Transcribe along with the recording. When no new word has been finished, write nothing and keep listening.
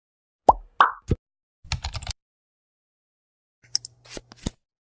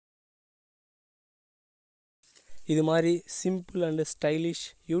இது மாதிரி simple and stylish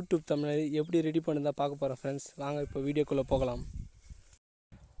YouTube thumbnail எப்படி ரெடி பண்ணுறதா பார்க்க போகிறோம் ஃப்ரெண்ட்ஸ். வாங்க இப்போ வீடியோக்குள்ளே போகலாம்.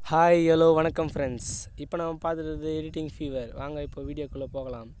 ஹாய் ஹலோ வணக்கம் ஃப்ரெண்ட்ஸ். இப்போ நம்ம பார்த்துட்டு எடிட்டிங் ஃபீவர். வாங்க இப்போ வீடியோக்குள்ளே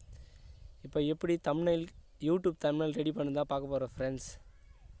போகலாம். இப்போ எப்படி யூடியூப் thumbnail ரெடி பண்ணுறதா பார்க்க போகிறோம் ஃப்ரெண்ட்ஸ்.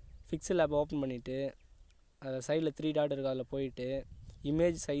 பிக்சல் ஆப் ஓப்பன் பண்ணிவிட்டு அதில் சைடில் 3 டாட் இருக்கும், அதில் போயிட்டு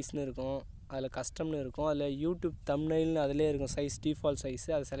இமேஜ் சைஸ்னு இருக்கும், அதில் கஸ்டம்னு இருக்கும், அதில் யூடியூப் thumbnailனு அதிலே இருக்கும் சைஸ், டிஃபால்ட் சைஸு.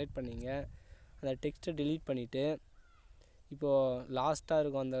 அதை செலக்ட் பண்ணிங்க. அந்த டெக்ஸ்ட்டை delete பண்ணிவிட்டு இப்போது லாஸ்ட்டாக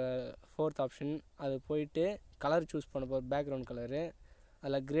இருக்கும் அந்த 4th ஆப்ஷன், அது போயிட்டு கலர் சூஸ் பண்ண போகிற பேக்ரவுண்ட் கலரு.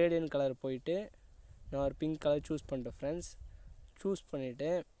 அதில் கிரேடியன்ட் கலர் போயிட்டு நான் ஒரு பிங்க் கலர் சூஸ் பண்ணிட்டேன் ஃப்ரெண்ட்ஸ். சூஸ்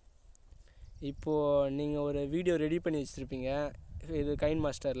பண்ணிவிட்டு இப்போது நீங்கள் ஒரு வீடியோ ரெடி பண்ணி வச்சுருப்பீங்க இது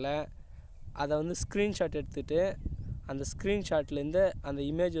கைன்மாஸ்டரில். அதை வந்து ஸ்க்ரீன்ஷாட் எடுத்துகிட்டு அந்த ஸ்க்ரீன்ஷாட்லேருந்து அந்த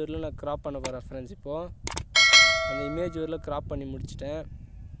இமேஜ் வரலும் நான் க்ராப் பண்ண போகிறேன் ஃப்ரெண்ட்ஸ். இப்போது அந்த இமேஜ் வரலும் க்ராப் பண்ணி முடிச்சிட்டேன்.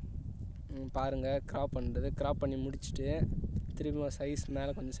 பாருங்கள், க்ராப் பண்ணி முடிச்சுட்டு திரும்பி சைஸ்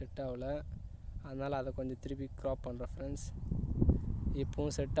மேலே கொஞ்சம் செட் ஆகலை, அதனால் அதை கொஞ்சம் திருப்பி க்ராப் பண்ணுறேன் ஃப்ரெண்ட்ஸ்.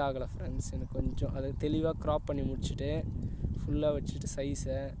 இப்போவும் செட் ஆகலை ஃப்ரெண்ட்ஸ். எனக்கு கொஞ்சம் அதை தெளிவாக க்ராப் பண்ணி முடிச்சுட்டு ஃபுல்லாக வச்சுட்டு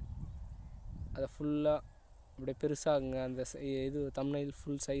சைஸை அதை ஃபுல்லாக அப்படியே பெருசாகுங்க. அந்த இது thumbnail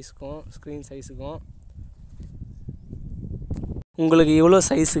ஃபுல் சைஸுக்கும் ஸ்க்ரீன் சைஸுக்கும் உங்களுக்கு எவ்வளோ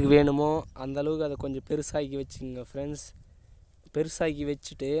சைஸுக்கு வேணுமோ அந்தளவுக்கு அதை கொஞ்சம் பெருசாக்கி வச்சுக்கோங்க ஃப்ரெண்ட்ஸ். பெருசாக்கி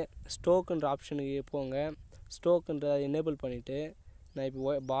வச்சுட்டு ஸ்டோக்குன்ற ஆப்ஷனுக்கு போங்க. ஸ்டோக்குன்றதை எனேபிள் பண்ணிவிட்டு நான்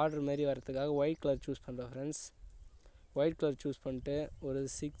இப்போ பார்டர் மாரி வரதுக்காக ஒயிட் கலர் சூஸ் பண்ணுறேன் ஃப்ரெண்ட்ஸ். ஒயிட் கலர் சூஸ் பண்ணிட்டு ஒரு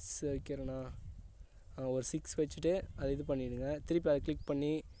 6 வைக்கிறேன்னா ஒரு 6 வச்சுட்டு அதை இது பண்ணிவிடுங்க. திருப்பி அதை கிளிக்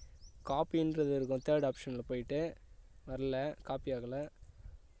பண்ணி காப்பின்றது இருக்கும் 3rd ஆப்ஷனில் போயிட்டு வரல, காப்பி ஆகலை.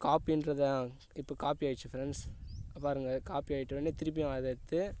 காப்பின்றத இப்போ காப்பி ஆகிடுச்சு ஃப்ரெண்ட்ஸ். பாருங்கள், காப்பி ஆகிட்ட உடனே திருப்பியும் அதை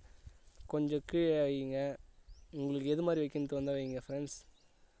எடுத்து கொஞ்சம் கீழே வைங்க. உங்களுக்கு எது மாதிரி வைக்கணும்னு வந்தால் வைங்க ஃப்ரெண்ட்ஸ்.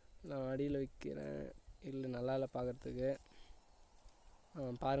 நான் அடியில் வைக்கிறேன், இல்லை நல்லா இல்லை பார்க்குறதுக்கு.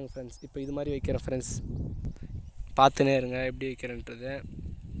 பாருங்கள் ஃப்ரெண்ட்ஸ், இப்போ இது மாதிரி வைக்கிறேன் ஃப்ரெண்ட்ஸ். பார்த்துனே இருங்க எப்படி வைக்கிறேன்றது.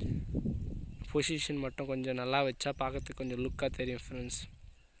 பொசிஷன் மட்டும் கொஞ்சம் நல்லா வச்சா பார்க்கறதுக்கு கொஞ்சம் லுக்காக தெரியும் ஃப்ரெண்ட்ஸ்.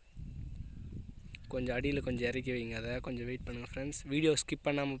 கொஞ்சம் அடியில் கொஞ்சம் இறக்கி வைங்க, அதை கொஞ்சம் வெயிட் பண்ணுங்கள் ஃப்ரெண்ட்ஸ். வீடியோ ஸ்கிப்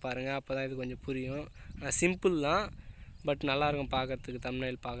பண்ணாமல் பாருங்கள், அப்போ தான் இது கொஞ்சம் புரியும். சிம்பிள் தான், பட் நல்லாயிருக்கும் பார்க்குறதுக்கு,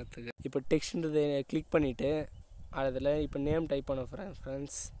 thumbnail பார்க்குறதுக்கு. இப்போ டெக்ஸ்ட்ன்றதை கிளிக் பண்ணிவிட்டு அதில் இப்போ நேம் டைப் பண்ண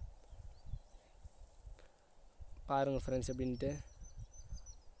ஃப்ரெண்ட்ஸ். பாருங்கள் ஃப்ரெண்ட்ஸ் எப்படின்ட்டு.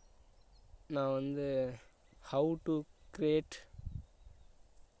 நான் வந்து how to create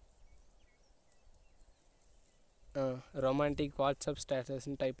romantic WhatsApp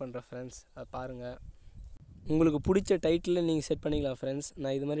ஸ்டேட்டஸ்ன்னு type பண்ணுறேன் ஃப்ரெண்ட்ஸ். அதை பாருங்கள். உங்களுக்கு பிடிச்ச டைட்டில் நீங்கள் செட் பண்ணிக்கலாம் ஃப்ரெண்ட்ஸ்.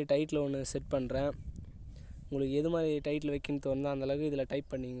 நான் இது மாதிரி டைட்டில் ஒன்று செட் பண்ணுறேன். உங்களுக்கு எது மாதிரி டைட்டில் வைக்கணும்னு தோணுதோ அந்தளவுக்கு இதில் டைப்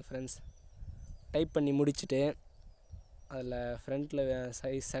பண்ணிங்க ஃப்ரெண்ட்ஸ். டைப் பண்ணி முடிச்சுட்டு அதில் ஃப்ரண்ட்டில்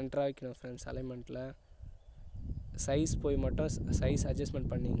சைஸ் சென்டராக வைக்கணும் ஃப்ரெண்ட்ஸ். அலைன்மெண்ட்டில் சைஸ் போய் மட்டும் சைஸ் அட்ஜஸ்ட்மெண்ட்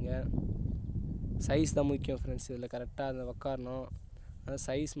பண்ணிங்க. சைஸ் தான் முக்கியம் ஃப்ரெண்ட்ஸ். இதில் கரெக்டாக அதை உக்காரணும். ஆனால்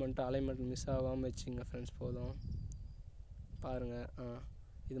சைஸ் மட்டும் அலைன்மெண்ட் மிஸ் ஆகாமல் வச்சுங்க ஃப்ரெண்ட்ஸ், போதும். பாருங்கள்,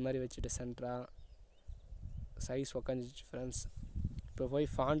 இது மாதிரி வச்சுட்டு சென்டராக சைஸ் உக்காந்துச்சு ஃப்ரெண்ட்ஸ். இப்போ போய்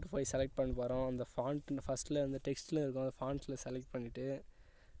ஃபாண்ட் செலக்ட் பண்ண போகிறோம். அந்த ஃபாண்ட் ஃபஸ்ட்டில் அந்த டெக்ஸ்ட்டில் இருக்கும், அந்த ஃபாண்ட்ஸில் செலக்ட் பண்ணிவிட்டு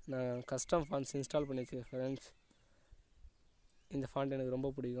நான் கஸ்டம் ஃபாண்ட்ஸ் இன்ஸ்டால் பண்ணி வச்சுருக்கேன் ஃப்ரெண்ட்ஸ். இந்த ஃபாண்ட் எனக்கு ரொம்ப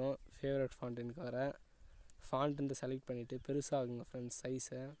பிடிக்கும், ஃபேவரட் ஃபாண்ட் எனக்கு. வர ஃபாண்ட்டு செலக்ட் பண்ணிவிட்டு பெருசாகுங்க ஃப்ரெண்ட்ஸ்.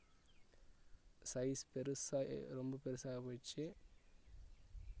 சைஸ் பெருசாக ரொம்ப பெருசாக போயிடுச்சு.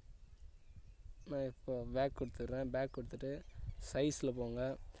 நான் இப்போ பேக் கொடுத்துட்றேன். பேக் கொடுத்துட்டு சைஸில் போங்க.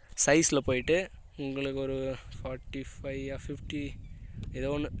 சைஸில் போயிட்டு உங்களுக்கு ஒரு 45 50 ஏதோ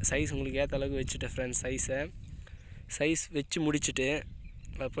ஒன்று சைஸ் உங்களுக்கு ஏற்ற அளவுக்கு வச்சுட்டேன் ஃப்ரெண்ட்ஸ். சைஸ் வச்சு முடிச்சுட்டு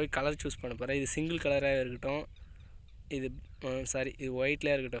அதை போய் கலர் சூஸ் பண்ண போகிறேன். இது சிங்கிள் கலராக இருக்கட்டும், இது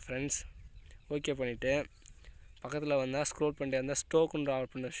ஒயிட்லேயே இருக்கட்டும் ஃப்ரெண்ட்ஸ். ஓகே பண்ணிவிட்டு பக்கத்தில் வந்தால் ஸ்க்ரோல் பண்ணிட்டு இருந்தால் ஸ்டோக்குன்ற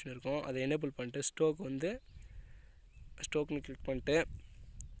ஆப்ஷன் இருக்கும், அதை எனேபிள் பண்ணிட்டு ஸ்டோக்குன்னு கிளிக் பண்ணிட்டு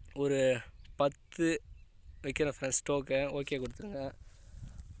ஒரு 10 வைக்கிறேன் ஃப்ரெண்ட்ஸ் ஸ்டோக்கை. ஓகே கொடுத்துருங்க.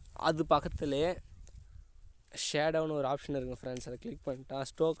 அது பக்கத்துலேயே ஷேடோன்னு ஒரு ஆப்ஷன் இருக்கும் ஃப்ரெண்ட்ஸ். அதை கிளிக் பண்ணிட்டா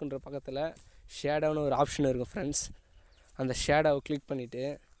ஸ்டோக்குன்ற பக்கத்தில் ஷேடோன்னு ஒரு ஆப்ஷன் இருக்கும் ஃப்ரெண்ட்ஸ். அந்த ஷேடோவை கிளிக் பண்ணிவிட்டு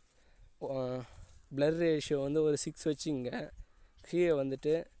ப்ளர் ரேஷியோ வந்து ஒரு 6 வச்சுங்க. கீழே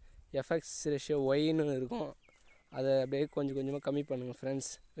வந்துட்டு எஃப்எக்ஸ் ரேஷியோ ஒய்ன்னு இருக்கும், அதை அப்படியே கொஞ்சம் கொஞ்சமாக கம்மி பண்ணுங்கள்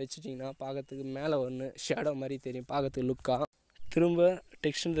ஃப்ரெண்ட்ஸ். வச்சுட்டிங்கன்னா பார்க்கறதுக்கு மேலே ஒன்று ஷேடோ மாதிரி தெரியும், பார்க்கறதுக்கு லுக்காக. திரும்ப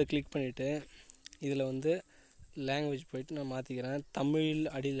டெக்ஸ்ட்ன்றதை கிளிக் பண்ணிவிட்டு இதில் வந்து லாங்குவேஜ் போய்ட்டு நான் மாற்றிக்கிறேன். தமிழ்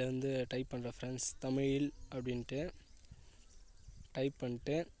அடியில் வந்து டைப் பண்ணுறேன் ஃப்ரெண்ட்ஸ். தமிழ் அப்படின்ட்டு டைப்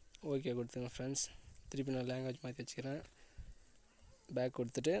பண்ணிட்டு ஓகே கொடுத்துருங்க ஃப்ரெண்ட்ஸ். திருப்பி நான் லாங்குவேஜ் மாற்றி வச்சுக்கிறேன். பேக்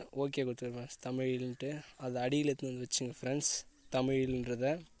கொடுத்துட்டு ஓகே கொடுத்துருங்க ஃப்ரெண்ட்ஸ். தமிழ்ன்ட்டு அது அடியில் எடுத்து வந்து வச்சுங்க ஃப்ரெண்ட்ஸ்.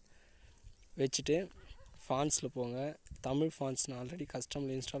 தமிழ்ன்றதை வச்சுட்டு ஃபாண்ட்ஸில் போங்க. தமிழ் ஃபாண்ட்ஸ் நான் ஆல்ரெடி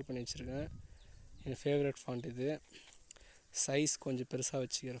கஸ்டமில் இன்ஸ்டால் பண்ணி வச்சுருக்கேன். என் ஃபேவரட் ஃபாண்ட் இது. சைஸ் கொஞ்சம் பெருசாக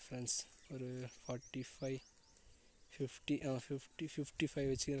வச்சுக்கிறேன் ஃப்ரெண்ட்ஸ். ஒரு 45 50 55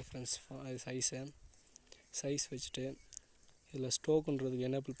 வச்சுக்கிறேன் ஃப்ரெண்ட்ஸ். சைஸ் வச்சுட்டு இதில் ஸ்டோக்குன்றதுக்கு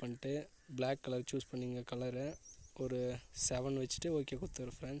எனேபிள் பண்ணிட்டு பிளாக் கலர் சூஸ் பண்ணிங்க. கலரை ஒரு 7 வச்சுட்டு ஓகே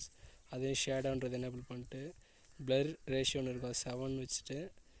கொடுத்துரு ஃப்ரெண்ட்ஸ். அதே ஷேடோன்றது எனேபிள் பண்ணிட்டு பிளர் ரேஷியோன்னு இருக்கும் 7 வச்சுட்டு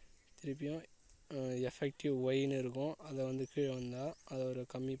திருப்பியும் எஃபெக்டிவ் ஒய்ன்னு இருக்கும். அதை வந்து கீழே வந்தால் அதை ஒரு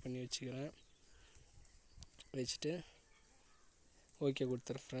கம்மி பண்ணி வச்சுட்டு ஓகே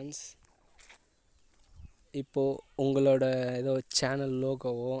கொடுத்துரு ஃப்ரெண்ட்ஸ். இப்போது உங்களோட ஏதோ சேனல்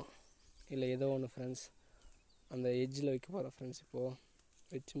லோகோவோ இல்லை ஏதோ ஒன்று ஃப்ரெண்ட்ஸ் அந்த எட்ஜில் வைக்க போகிறேன் ஃப்ரெண்ட்ஸ். இப்போது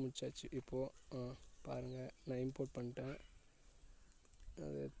வச்சு முடிச்சாச்சு. இப்போது பாருங்கள், நான் இம்போர்ட் பண்ணிட்டேன்.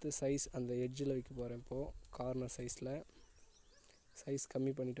 அதை எடுத்து சைஸ் அந்த எட்ஜில் வைக்க போகிறேன். இப்போது கார்னர் சைஸ்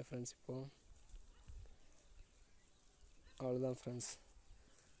கம்மி பண்ணிட்டேன் ஃப்ரெண்ட்ஸ். இப்போது அவ்வளோதான் ஃப்ரெண்ட்ஸ்.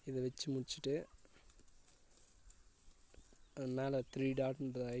 இதை வச்சு முடிச்சுட்டு மேலே 3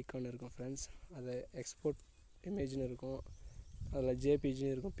 டாட்ன்ற ஐக்கான் இருக்கும் ஃப்ரெண்ட்ஸ். அதை எக்ஸ்போர்ட் இமேஜ்னு இருக்கும். அதில்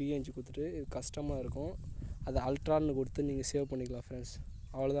ஜேபிஜின்னு இருக்கும். பிஎன்ஜி கொடுத்துட்டு இது கஷ்டமாக இருக்கும். அதை அல்ட்ரான்னு கொடுத்து நீங்கள் சேவ் பண்ணிக்கலாம் ஃப்ரெண்ட்ஸ்.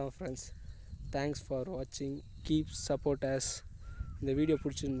 அவ்வளோதான் ஃப்ரெண்ட்ஸ். தேங்க்ஸ் ஃபார் வாட்சிங். Keep support us. இந்த வீடியோ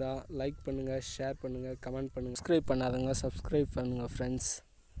பிடிச்சிருந்தா லைக் பண்ணுங்கள், ஷேர் பண்ணுங்கள், கமெண்ட் பண்ணுங்கள். சப்ஸ்கிரைப் பண்ணாதவங்க சப்ஸ்கிரைப் பண்ணுங்கள் ஃப்ரெண்ட்ஸ்.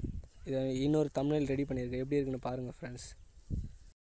 இதை இன்னொரு தம்ப்நெயில் ரெடி பண்ணியிருக்கேன். எப்படி இருக்குன்னு பாருங்கள் ஃப்ரெண்ட்ஸ்.